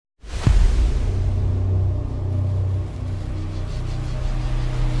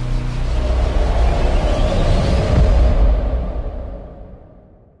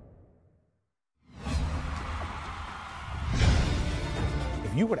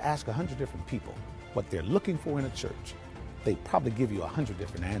you were to ask 100 different people what they're looking for in a church, they'd probably give you 100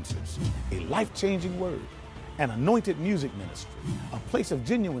 different answers. A life-changing word, an anointed music ministry, a place of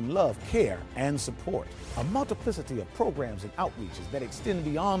genuine love, care, and support, a multiplicity of programs and outreaches that extend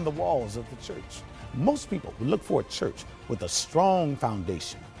beyond the walls of the church. Most people would look for a church with a strong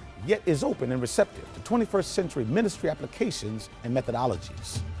foundation, yet is open and receptive to 21st century ministry applications and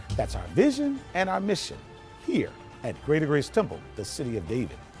methodologies. That's our vision and our mission here at Greater Grace Temple, the City of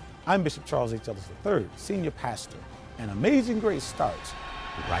David. I'm Bishop Charles H. Ellis III, Senior Pastor, and Amazing Grace starts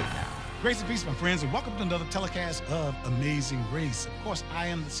right now. Grace and peace, my friends, and welcome to another telecast of Amazing Grace. Of course, I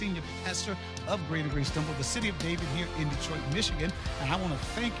am the Senior Pastor of Greater Grace Temple, the City of David here in Detroit, Michigan, and I want to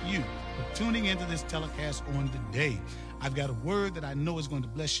thank you for tuning into this telecast on today. I've got a word that I know is going to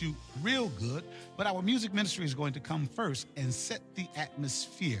bless you real good, but our music ministry is going to come first and set the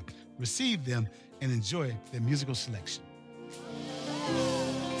atmosphere. Receive them and enjoy their musical selection.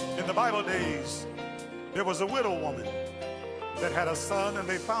 In the Bible days, there was a widow woman that had a son, and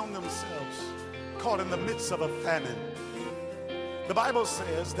they found themselves caught in the midst of a famine. The Bible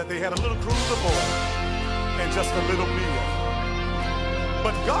says that they had a little cruse of oil and just a little meal.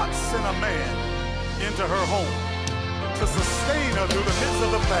 But God sent a man into her home to sustain her through the midst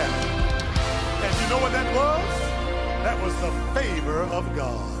of the famine. And you know what that was? That was the favor of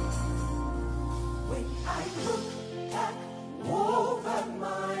God. When I look back over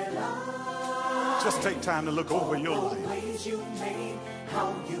my life, just take time to look over your life. Ways you made,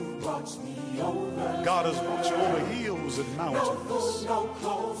 how you brought me over. God has brought you over hills and mountains. No food, no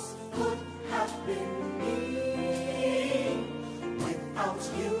clothes could have been me. Without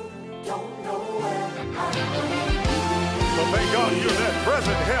you, don't know where I would be. But thank God you're that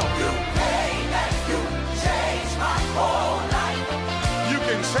present help. You came and you changed my whole life. You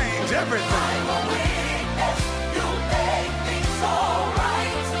can change everything. I'm a witness, you make things all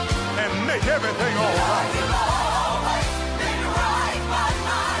right. And make everything all right. You've always been right by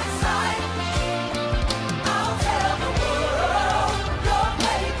my side. I'll tell the world your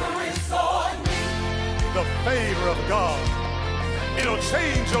favor is on me. The favor of God, it'll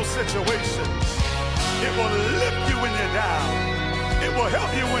change your situation. It will lift you when you're down. It will help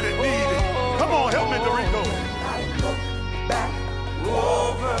you when it needed. Come on, help me, Dorico. I look back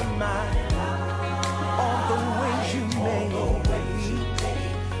over my life, all the ways you made,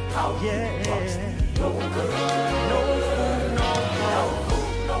 how you brought me over. No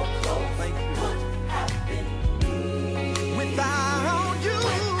food, no clothes could have been me. Without you,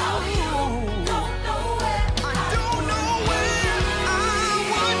 don't know where I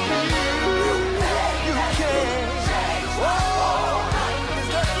would be. You can change my whole life. Is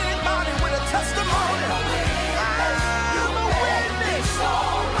there anybody with a testimony? I'm a witness.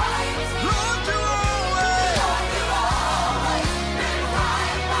 All right. Lord, you've always been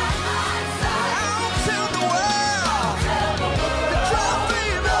right by my side. I'll tell the world that your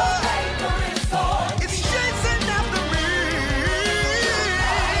favor is chasing after me.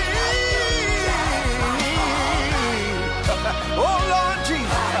 Oh, Lord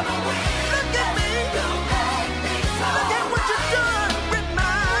Jesus, look at me. Look at what you've done with my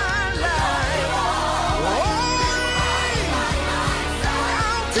life.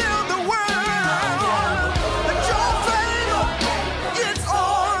 I'll tell the world that your favor is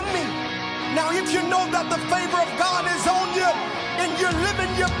on me. Now, if you know that the favor of God is on you and you're living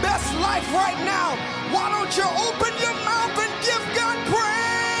your best life right now, why don't you open your mouth and give God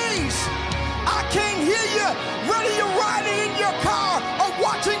praise? I can't hear you whether you're riding in your car or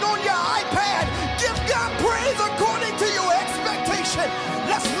watching on your iPad. Give God praise according to your expectation.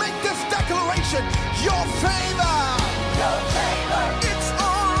 Let's make this declaration. Your favor, it's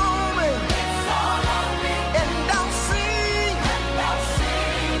on me. And I'll sing,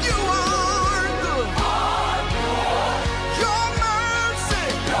 you are good. Your mercy,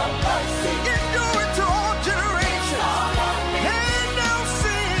 endure to all generations. And I'll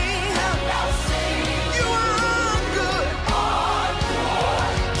sing, you are good.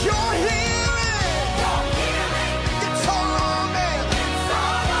 Your healing, it's all on me.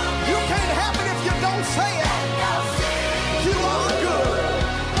 You can't have it if you don't say it.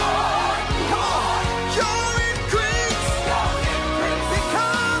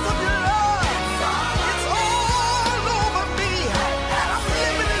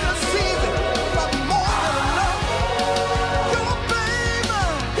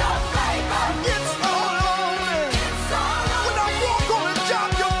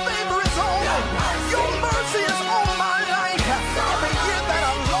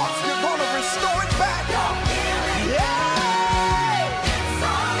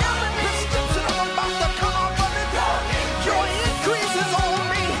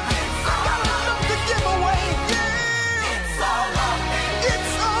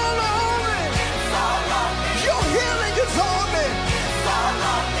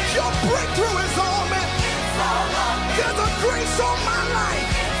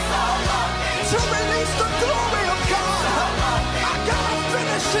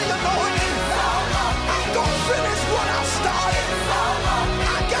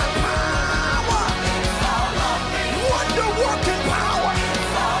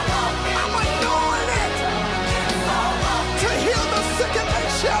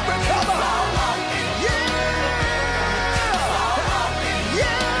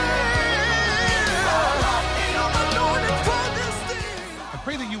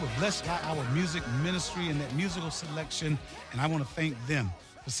 were blessed by our music ministry and that musical selection, and I want to thank them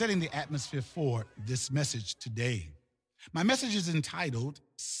for setting the atmosphere for this message today. My message is entitled,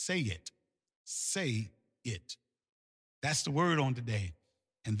 Say It. Say It. That's the word on today,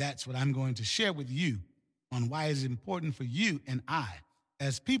 and that's what I'm going to share with you on why it's important for you and I,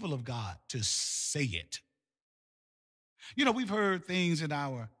 as people of God, to say it. You know, we've heard things in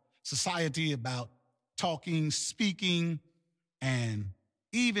our society about talking, speaking, and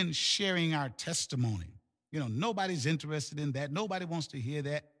even sharing our testimony. You know, nobody's interested in that. Nobody wants to hear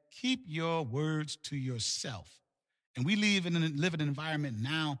that. Keep your words to yourself. And we live in an environment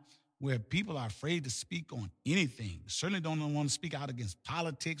now where people are afraid to speak on anything. Certainly don't want to speak out against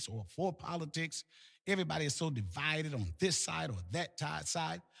politics or for politics. Everybody is so divided on this side or that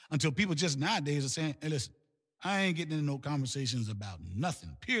side until people just nowadays are saying, hey, listen, I ain't getting into no conversations about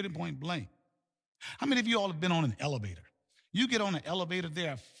nothing, period and point blank. How many of you all have been on an elevator? You get on an elevator,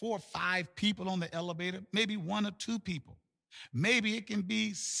 there are 4 or 5 people on the elevator, maybe 1 or 2 people. Maybe it can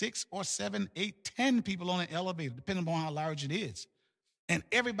be 6 or 7, 8, 10 people on an elevator, depending on how large it is. And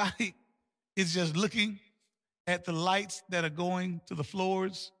everybody is just looking at the lights that are going to the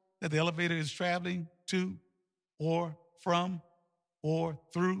floors that the elevator is traveling to or from or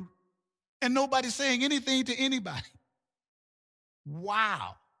through. And nobody's saying anything to anybody.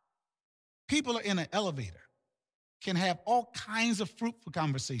 Wow. People are in an elevator, can have all kinds of fruitful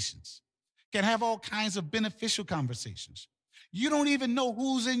conversations, can have all kinds of beneficial conversations. You don't even know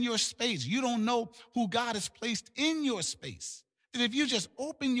who's in your space. You don't know who God has placed in your space. That if you just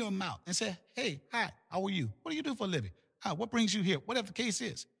open your mouth and say, hey, hi, how are you? What do you do for a living? What brings you here? Whatever the case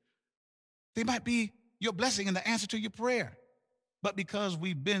is, they might be your blessing and the answer to your prayer. But because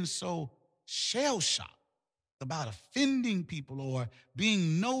we've been so shell-shocked about offending people or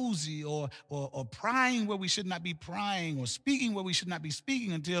being nosy or prying where we should not be prying or speaking where we should not be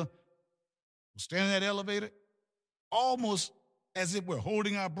speaking until we're standing in that elevator, almost as if we're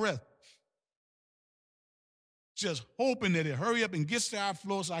holding our breath, just hoping that it hurry up and gets to our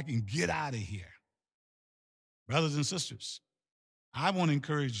floor so I can get out of here. Brothers and sisters, I want to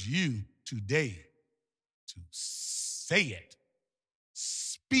encourage you today to say it,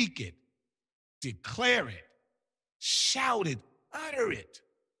 speak it, declare it, shout it, utter it,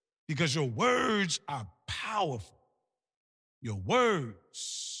 because your words are powerful. Your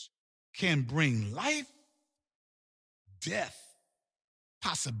words can bring life, death,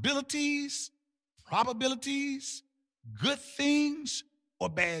 possibilities, probabilities, good things, or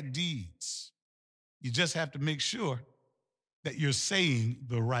bad deeds. You just have to make sure that you're saying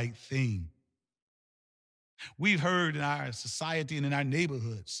the right thing. We've heard in our society and in our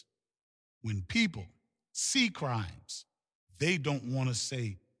neighborhoods, when people see crimes, they don't want to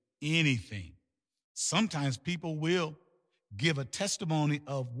say anything. Sometimes people will give a testimony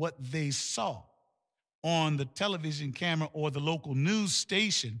of what they saw on the television camera or the local news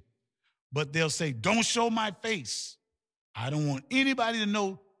station, but they'll say, don't show my face. I don't want anybody to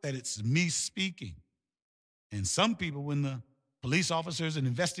know that it's me speaking. And some people, when the police officers and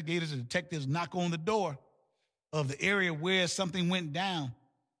investigators and detectives knock on the door of the area where something went down,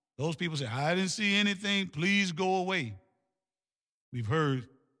 those people say, I didn't see anything, please go away. We've heard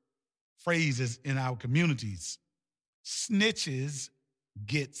phrases in our communities, snitches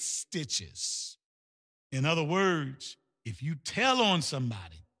get stitches. In other words, if you tell on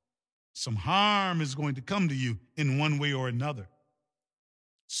somebody, some harm is going to come to you in one way or another.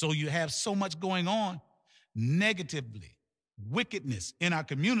 So you have so much going on negatively, wickedness in our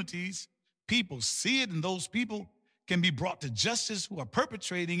communities. People see it, and those people can be brought to justice who are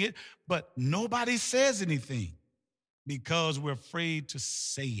perpetrating it, but nobody says anything because we're afraid to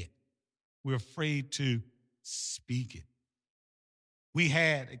say it. We're afraid to speak it. We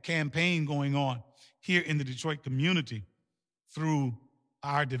had a campaign going on here in the Detroit community through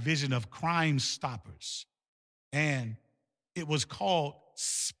our division of Crime Stoppers, and it was called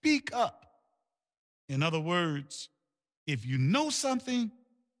Speak Up. In other words, if you know something,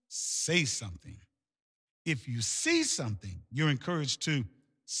 say something. If you see something, you're encouraged to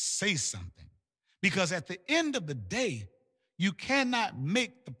say something. Because at the end of the day, you cannot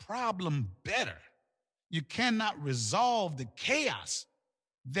make the problem better. You cannot resolve the chaos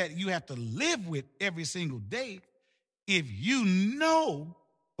that you have to live with every single day if you know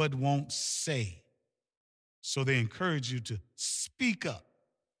but won't say. So they encourage you to speak up.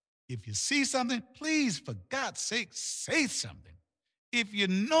 If you see something, please, for God's sake, say something. If you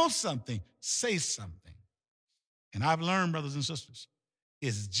know something, say something. And I've learned, brothers and sisters,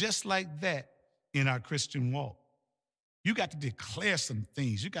 it's just like that in our Christian walk. You got to declare some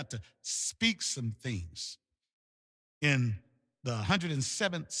things. You got to speak some things. In the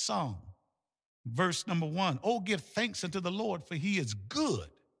 107th Psalm, verse number 1. Oh, give thanks unto the Lord, for he is good,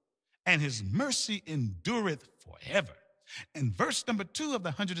 and his mercy endureth forever. And verse number 2 of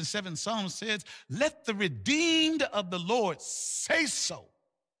the 107th Psalm says, let the redeemed of the Lord say so,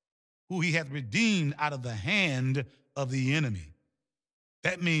 who he hath redeemed out of the hand of the enemy.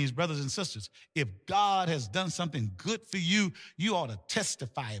 That means, brothers and sisters, if God has done something good for you, you ought to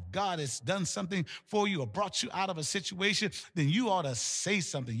testify. If God has done something for you or brought you out of a situation, then you ought to say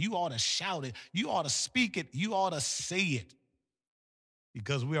something. You ought to shout it. You ought to speak it. You ought to say it.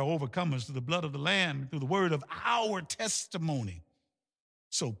 Because we are overcomers through the blood of the Lamb, through the word of our testimony.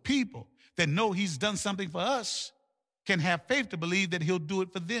 So people that know he's done something for us can have faith to believe that he'll do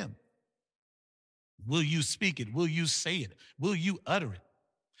it for them. Will you speak it? Will you say it? Will you utter it?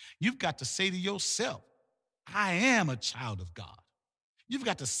 You've got to say to yourself, I am a child of God. You've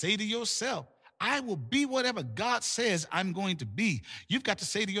got to say to yourself, I will be whatever God says I'm going to be. You've got to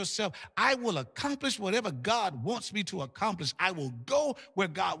say to yourself, I will accomplish whatever God wants me to accomplish. I will go where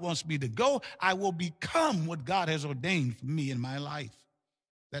God wants me to go. I will become what God has ordained for me in my life.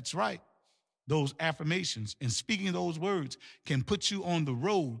 That's right. Those affirmations and speaking those words can put you on the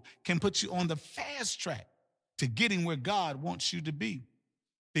road, can put you on the fast track to getting where God wants you to be.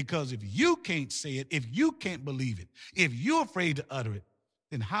 Because if you can't say it, if you can't believe it, if you're afraid to utter it,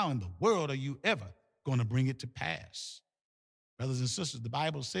 then how in the world are you ever going to bring it to pass? Brothers and sisters, the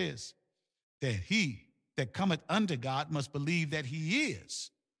Bible says that he that cometh unto God must believe that he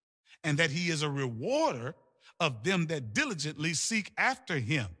is, and that he is a rewarder of them that diligently seek after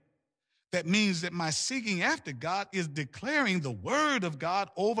him. That means that my seeking after God is declaring the word of God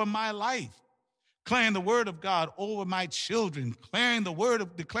over my life, declaring the word of God over my children, declaring the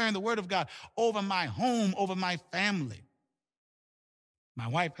word of God over my home, over my family. My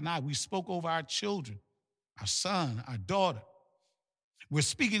wife and I, we spoke over our children, our son, our daughter. We're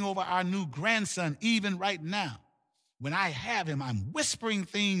speaking over our new grandson even right now. When I have him, I'm whispering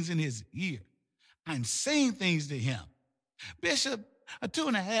things in his ear. I'm saying things to him. Bishop, a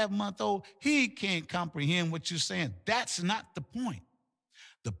 2.5-month-old, he can't comprehend what you're saying. That's not the point.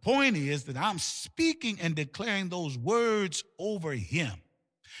 The point is that I'm speaking and declaring those words over him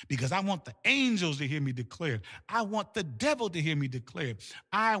because I want the angels to hear me declare it. I want the devil to hear me declare it.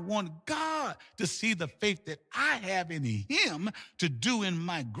 I want God to see the faith that I have in him to do in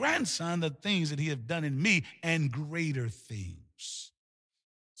my grandson the things that he has done in me and greater things.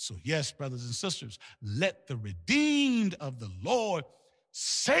 So yes, brothers and sisters, let the redeemed of the Lord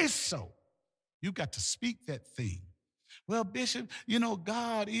say so. You got to speak that thing. Well, Bishop, you know,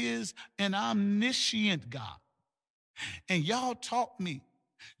 God is an omniscient God. And y'all taught me,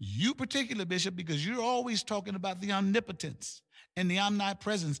 you particular, Bishop, because you're always talking about the omnipotence and the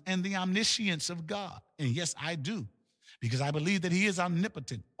omnipresence and the omniscience of God. And yes, I do, because I believe that he is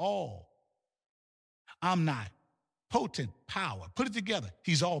omnipotent, all, omnipotent power. Put it together.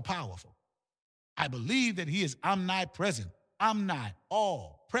 He's all powerful. I believe that he is omnipresent,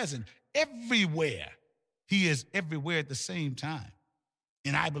 all present, everywhere. He is everywhere at the same time.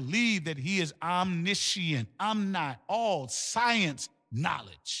 And I believe that he is omniscient, all science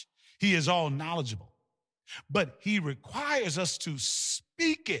knowledge. He is all knowledgeable. But he requires us to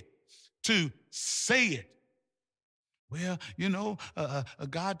speak it, to say it. Well, you know,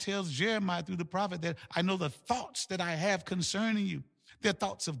 God tells Jeremiah through the prophet that I know the thoughts that I have concerning you. They're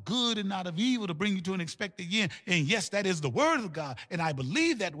thoughts of good and not of evil to bring you to an expected end. And yes, that is the word of God. And I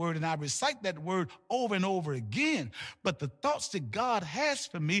believe that word and I recite that word over and over again. But the thoughts that God has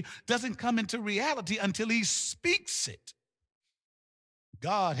for me doesn't come into reality until he speaks it.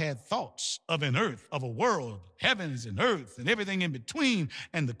 God had thoughts of an earth, of a world, heavens and earth and everything in between,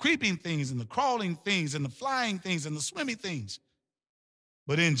 and the creeping things and the crawling things and the flying things and the swimming things.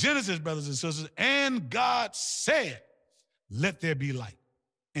 But in Genesis, brothers and sisters, and God said, let there be light.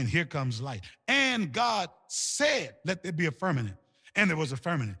 And here comes light. And God said, let there be a firmament. And there was a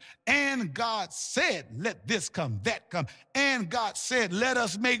firmament. And God said, let this come, that come. And God said, let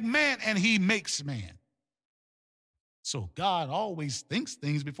us make man, and he makes man. So God always thinks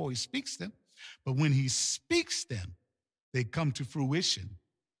things before he speaks them. But when he speaks them, they come to fruition.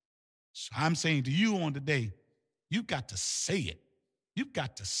 So I'm saying to you on today, you've got to say it. You've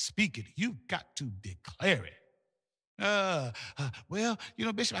got to speak it. You've got to declare it. Well, you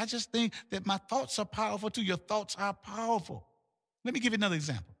know, Bishop, I just think that my thoughts are powerful too. Your thoughts are powerful. Let me give you another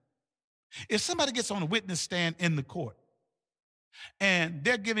example. If somebody gets on a witness stand in the court and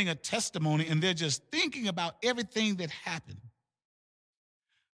they're giving a testimony and they're just thinking about everything that happened,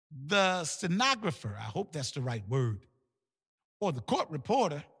 the stenographer, I hope that's the right word, or the court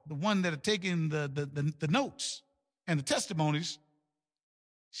reporter, the one that are taking the notes and the testimonies,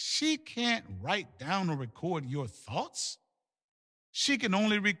 she can't write down or record your thoughts. She can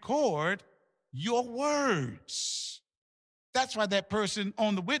only record your words. That's why that person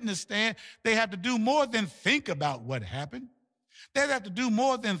on the witness stand, they have to do more than think about what happened. They have to do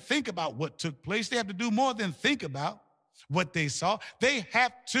more than think about what took place. They have to do more than think about what they saw. They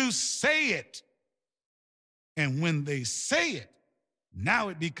have to say it. And when they say it, now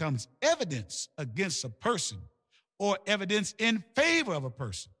it becomes evidence against a person or evidence in favor of a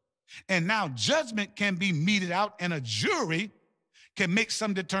person. And now judgment can be meted out, and a jury can make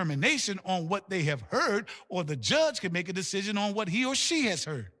some determination on what they have heard, or the judge can make a decision on what he or she has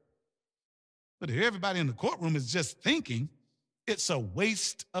heard. But if everybody in the courtroom is just thinking, it's a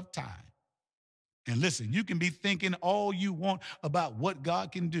waste of time. And listen, you can be thinking all you want about what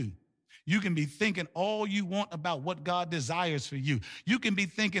God can do. You can be thinking all you want about what God desires for you. You can be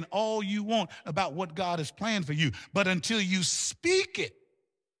thinking all you want about what God has planned for you. But until you speak it,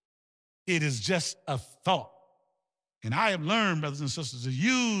 it is just a thought. And I have learned, brothers and sisters, to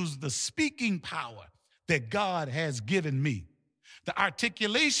use the speaking power that God has given me, the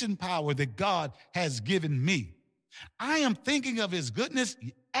articulation power that God has given me. I am thinking of his goodness,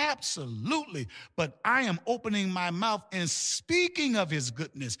 absolutely, but I am opening my mouth and speaking of his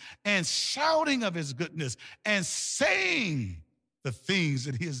goodness and shouting of his goodness and saying the things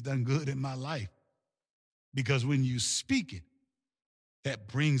that he has done good in my life. Because when you speak it, that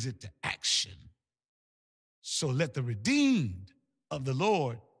brings it to action. So let the redeemed of the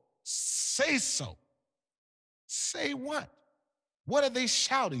Lord say so. Say what? What are they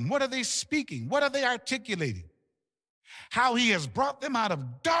shouting? What are they speaking? What are they articulating? How he has brought them out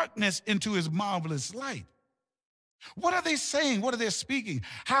of darkness into his marvelous light. What are they saying? What are they speaking?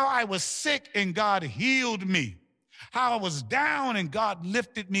 How I was sick and God healed me. How I was down and God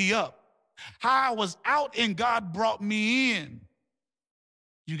lifted me up. How I was out and God brought me in.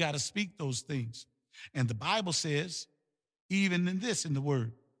 You got to speak those things. And the Bible says, even in this, in the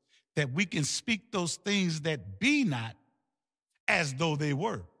word, that we can speak those things that be not as though they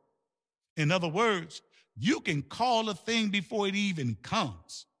were. In other words, you can call a thing before it even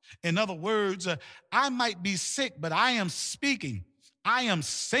comes. In other words, I might be sick, but I am speaking. I am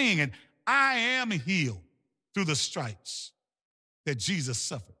saying it. I am healed through the stripes that Jesus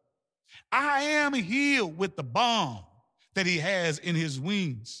suffered. I am healed with the balm that he has in his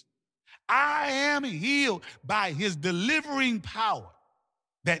wings. I am healed by his delivering power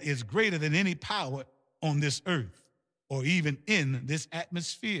that is greater than any power on this earth or even in this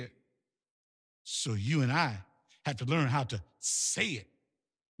atmosphere. So you and I have to learn how to say it.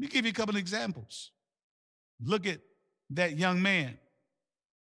 Let me give you a couple of examples. Look at that young man.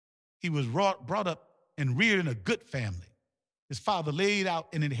 He was brought up and reared in a good family. His father laid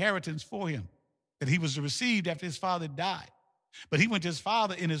out an inheritance for him that he was to receive after his father died. But he went to his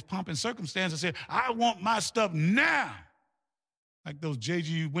father in his pomp and circumstance and said, I want my stuff now. Like those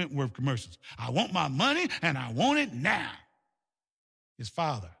J.G. Wentworth commercials. I want my money and I want it now. His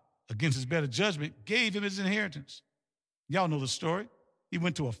father, against his better judgment, gave him his inheritance. Y'all know the story. He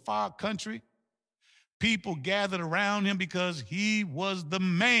went to a far country. People gathered around him because he was the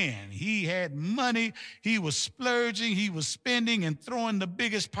man. He had money. He was splurging. He was spending and throwing the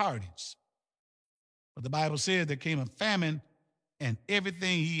biggest parties. But the Bible says there came a famine and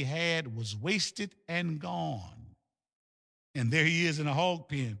everything he had was wasted and gone. And there he is in a hog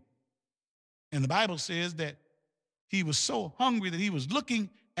pen. And the Bible says that he was so hungry that he was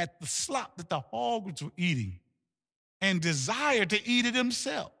looking at the slop that the hogs were eating and desired to eat it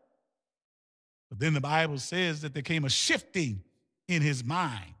himself. But then the Bible says that there came a shifting in his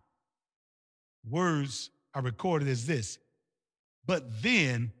mind. Words are recorded as this, but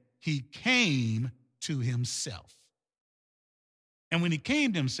then he came to himself. And when he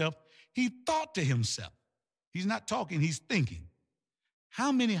came to himself, he thought to himself. He's not talking, he's thinking.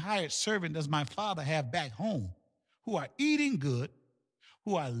 How many hired servants does my father have back home who are eating good,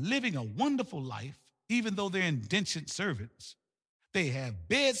 who are living a wonderful life, even though they're indentured servants? They have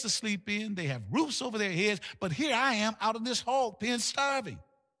beds to sleep in, they have roofs over their heads, but here I am out in this hog pen starving.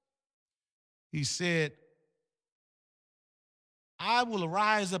 He said, I will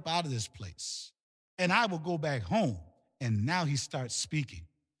arise up out of this place and I will go back home. And now he starts speaking.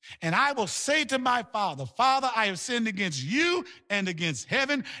 And I will say to my father, Father, I have sinned against you and against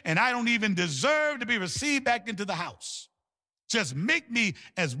heaven, and I don't even deserve to be received back into the house. Just make me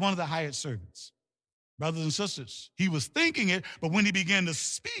as one of the hired servants. Brothers and sisters, he was thinking it, but when he began to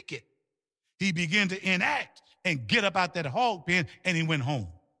speak it, he began to enact and get up out that hog pen, and he went home.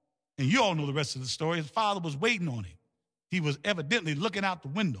 And you all know the rest of the story. His father was waiting on him. He was evidently looking out the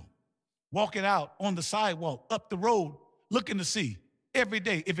window. walking out on the sidewalk, up the road, looking to see every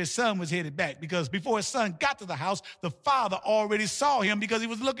day if his son was headed back, because before his son got to the house, the father already saw him because he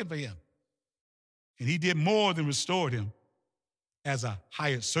was looking for him. And he did more than restored him as a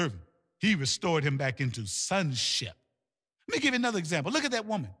hired servant. He restored him back into sonship. Let me give you another example. Look at that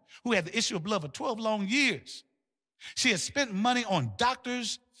woman who had the issue of blood for 12 long years. She had spent money on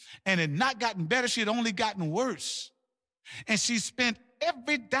doctors and had not gotten better. She had only gotten worse. And she spent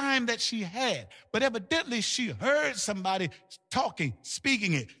every dime that she had. But evidently she heard somebody talking,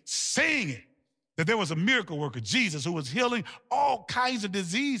 speaking it, saying it, that there was a miracle worker, Jesus, who was healing all kinds of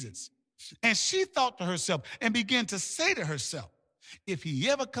diseases. And she thought to herself and began to say to herself, if he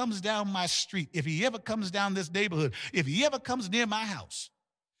ever comes down my street, if he ever comes down this neighborhood, if he ever comes near my house,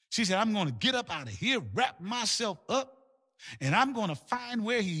 she said, I'm going to get up out of here, wrap myself up, and I'm going to find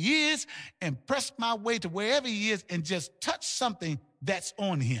where he is and press my way to wherever he is and just touch something that's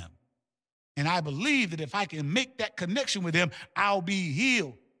on him. And I believe that if I can make that connection with him, I'll be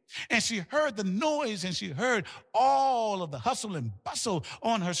healed. And she heard the noise and she heard all of the hustle and bustle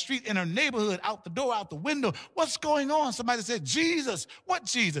on her street, in her neighborhood, out the door, out the window. What's going on? Somebody said, Jesus. What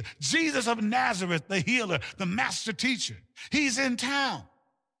Jesus? Jesus of Nazareth, the healer, the master teacher. He's in town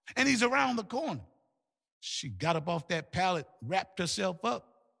and he's around the corner. She got up off that pallet, wrapped herself up,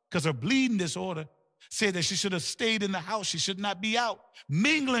 because her bleeding disorder said that she should have stayed in the house. She should not be out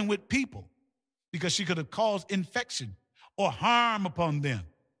mingling with people because she could have caused infection or harm upon them.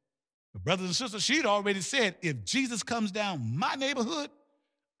 But brothers and sisters, she'd already said, if Jesus comes down my neighborhood,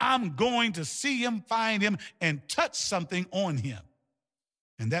 I'm going to see him, find him, and touch something on him.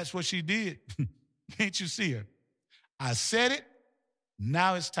 And that's what she did. Can't you see her? I said it.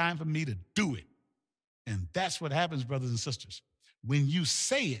 Now it's time for me to do it. And that's what happens, brothers and sisters. When you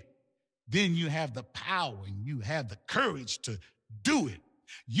say it, then you have the power and you have the courage to do it.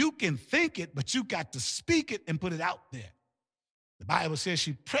 You can think it, but you got to speak it and put it out there. The Bible says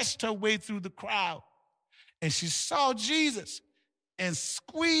she pressed her way through the crowd and she saw Jesus and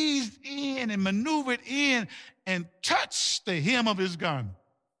squeezed in and maneuvered in and touched the hem of his garment.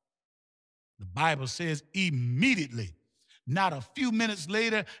 The Bible says immediately, not a few minutes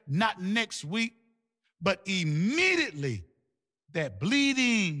later, not next week, but immediately that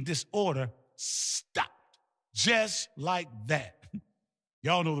bleeding disorder stopped just like that.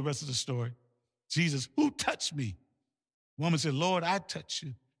 Y'all know the rest of the story. Jesus, who touched me? Woman said, Lord, I touch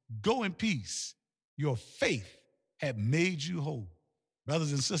you. Go in peace. Your faith had made you whole.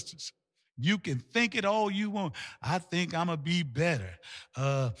 Brothers and sisters, you can think it all you want. I think I'm going to be better.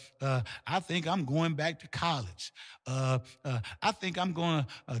 I think I'm going back to college. I think I'm going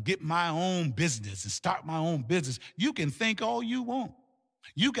to get my own business and start my own business. You can think all you want.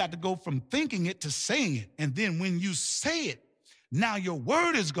 You got to go from thinking it to saying it. And then when you say it, now your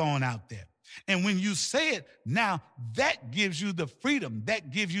word is going out there. And when you say it, now that gives you the freedom,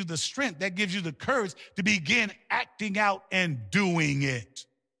 that gives you the strength, that gives you the courage to begin acting out and doing it.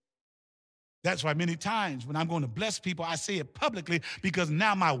 That's why many times when I'm going to bless people, I say it publicly because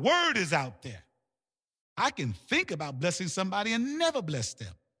now my word is out there. I can think about blessing somebody and never bless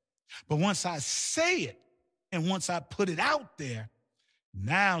them. But once I say it and once I put it out there,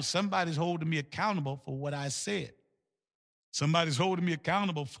 now somebody's holding me accountable for what I said. Somebody's holding me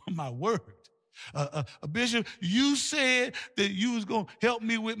accountable for my word. Bishop, you said that you was going to help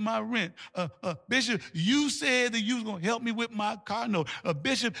me with my rent. Bishop, you said that you was going to help me with my car note.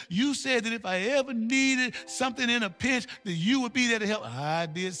 Bishop, you said that if I ever needed something in a pinch, that you would be there to help. I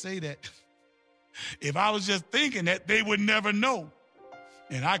did say that. If I was just thinking that, they would never know.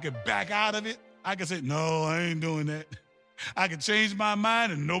 And I could back out of it. I could say, no, I ain't doing that. I could change my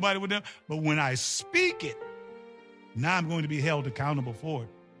mind and nobody would know. But when I speak it, now I'm going to be held accountable for it.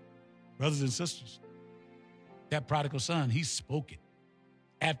 Brothers and sisters, that prodigal son, he spoke it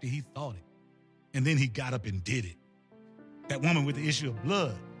after he thought it. And then he got up and did it. That woman with the issue of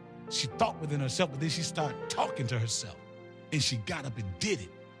blood, she thought within herself, but then she started talking to herself. And she got up and did it.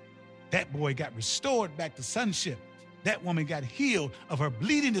 That boy got restored back to sonship. That woman got healed of her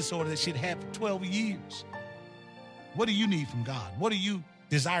bleeding disorder that she'd had for 12 years. What do you need from God? What are you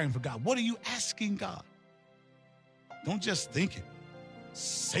desiring for God? What are you asking God? Don't just think it.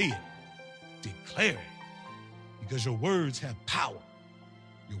 Say it. Declare it. Because your words have power.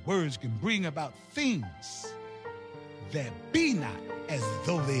 Your words can bring about things that be not as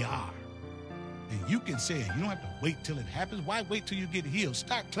though they are. And you can say it. You don't have to wait till it happens. Why wait till you get healed?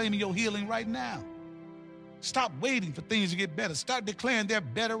 Start claiming your healing right now. Stop waiting for things to get better. Start declaring they're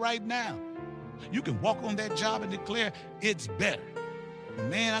better right now. You can walk on that job and declare it's better.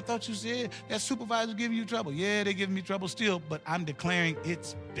 Man, I thought you said that supervisor's giving you trouble. Yeah, they're giving me trouble still, but I'm declaring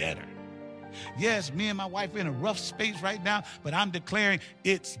it's better. Yes, me and my wife are in a rough space right now, but I'm declaring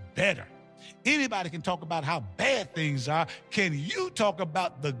it's better. Anybody can talk about how bad things are. Can you talk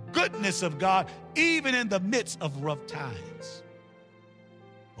about the goodness of God even in the midst of rough times?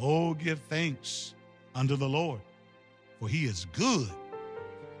 Oh, give thanks unto the Lord, for he is good,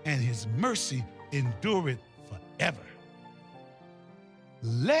 and his mercy endureth forever.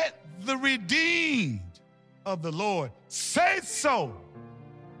 Let the redeemed of the Lord say so,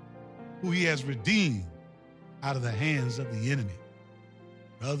 who he has redeemed out of the hands of the enemy.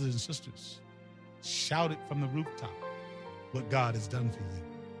 Brothers and sisters, shout it from the rooftop what God has done for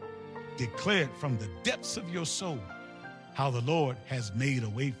you. Declare it from the depths of your soul how the Lord has made a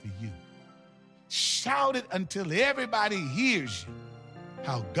way for you. Shout it until everybody hears you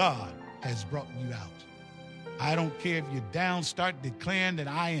how God has brought you out. I don't care if you're down, start declaring that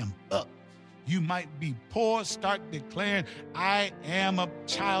I am up. You might be poor, start declaring I am a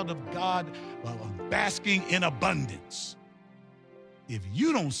child of God, basking in abundance. If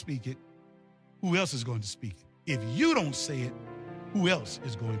you don't speak it, who else is going to speak it? If you don't say it, who else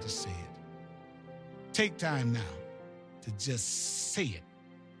is going to say it? Take time now to just say it,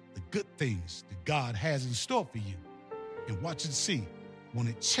 the good things that God has in store for you, and watch and see when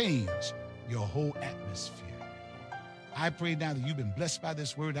it change your whole atmosphere. I pray now that you've been blessed by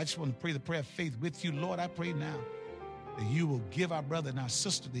this word. I just want to pray the prayer of faith with you. Lord, I pray now that you will give our brother and our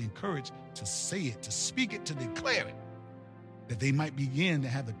sister the encourage to say it, to speak it, to declare it, that they might begin to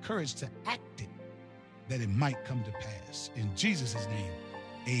have the courage to act it, that it might come to pass. In Jesus' name,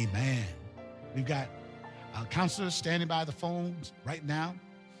 amen. We've got counselors standing by the phones right now.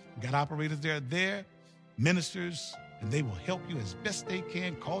 We've got operators there, ministers, and they will help you as best they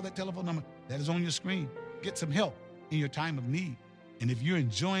can. Call that telephone number that is on your screen. Get some help in your time of need. And if you're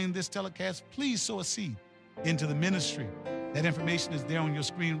enjoying this telecast, please sow a seed into the ministry. That information is there on your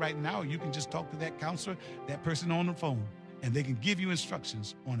screen right now. Or you can just talk to that counselor, that person on the phone, and they can give you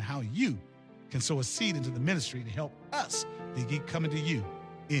instructions on how you can sow a seed into the ministry to help us to keep coming to you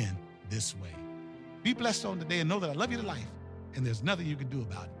in this way. Be blessed on today and know that I love you to life, and there's nothing you can do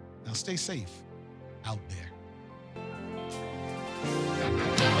about it. Now stay safe out there.